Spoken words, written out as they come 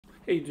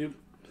Hey YouTube,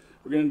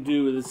 we're going to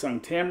do the song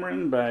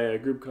Tamarin by a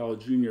group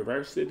called Junior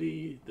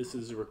Varsity. This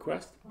is a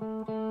request.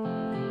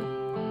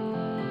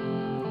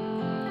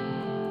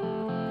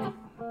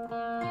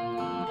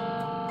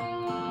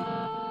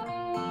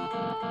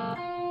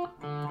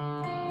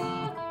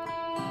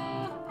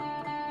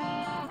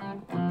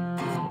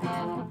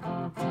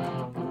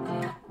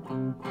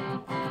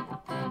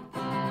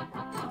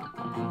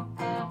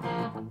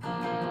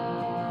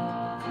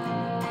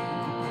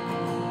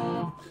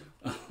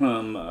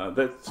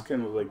 That's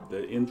kind of like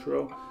the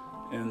intro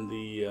and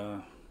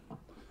the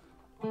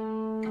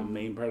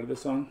main part of the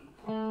song.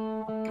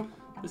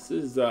 This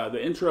is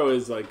the intro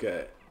is like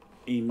a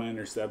A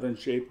minor 7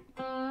 shape.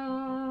 We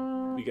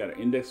got our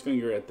index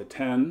finger at the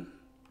 10.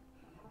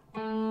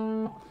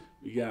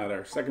 We got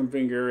our second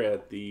finger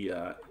at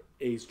the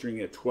A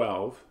string at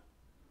 12.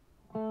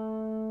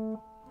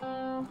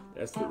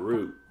 That's the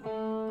root.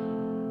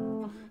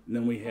 And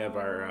then we have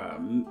our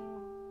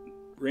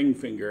ring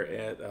finger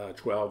at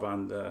 12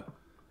 on the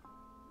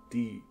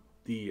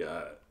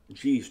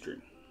G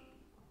string.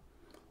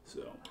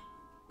 So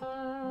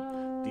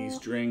D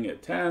string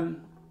at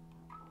 10,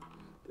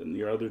 then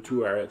the other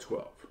two are at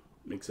 12.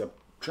 Makes up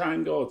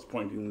triangle, it's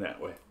pointing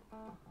that way.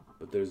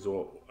 But there's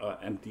an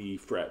empty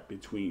fret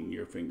between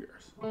your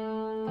fingers.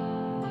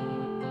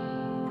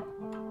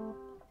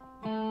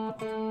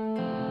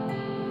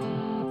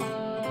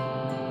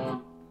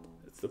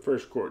 That's the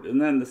first chord. And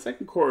then the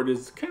second chord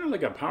is kind of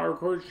like a power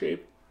chord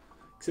shape,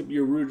 except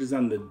your root is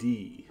on the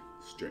D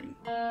string.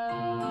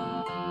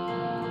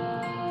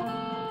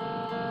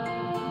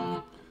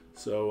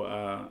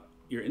 So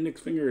your index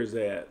finger is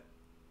at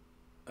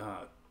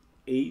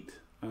 8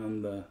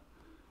 on the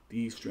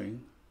D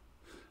string,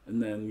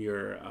 and then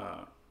your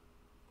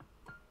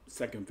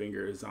second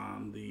finger is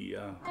on the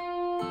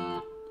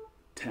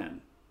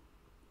 10,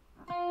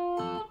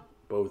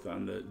 both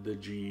on the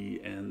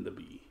G and the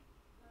B.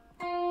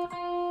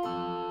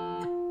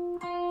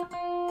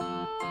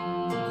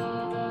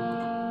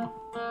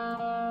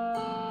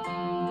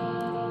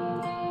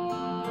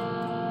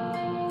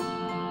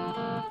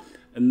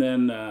 And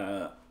then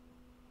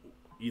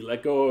you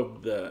let go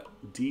of the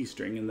D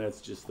string, and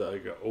that's just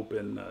like an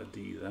open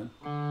D then.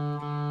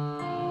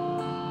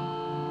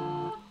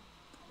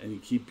 And you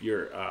keep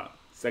your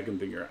second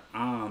finger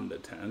on the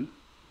 10.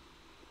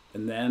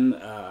 And then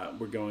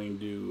we're going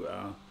to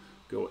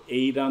go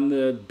 8 on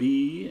the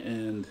B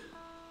and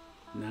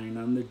 9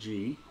 on the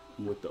G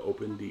with the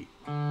open D.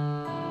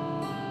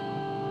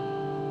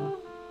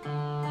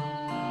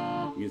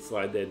 You can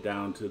slide that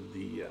down to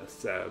the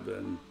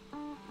 7.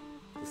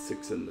 The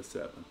 6 and the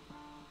 7.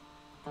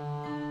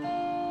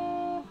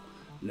 And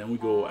then we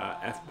go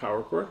F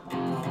power chord,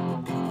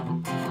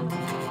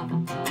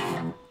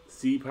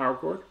 C power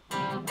chord,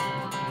 and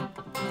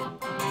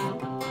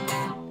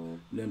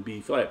then B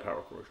flat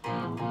power chord.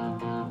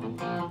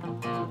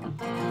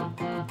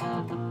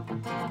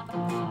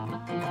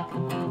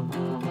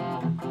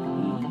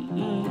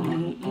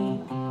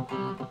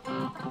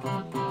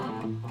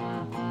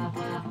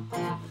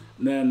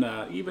 And then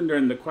even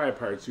during the quiet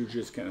parts, you're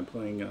just kind of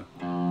playing a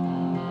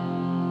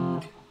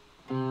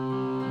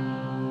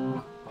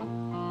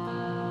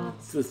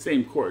it's the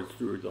same chords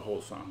through the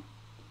whole song.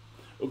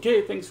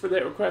 Okay, thanks for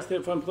that request.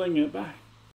 Have fun playing it. Bye.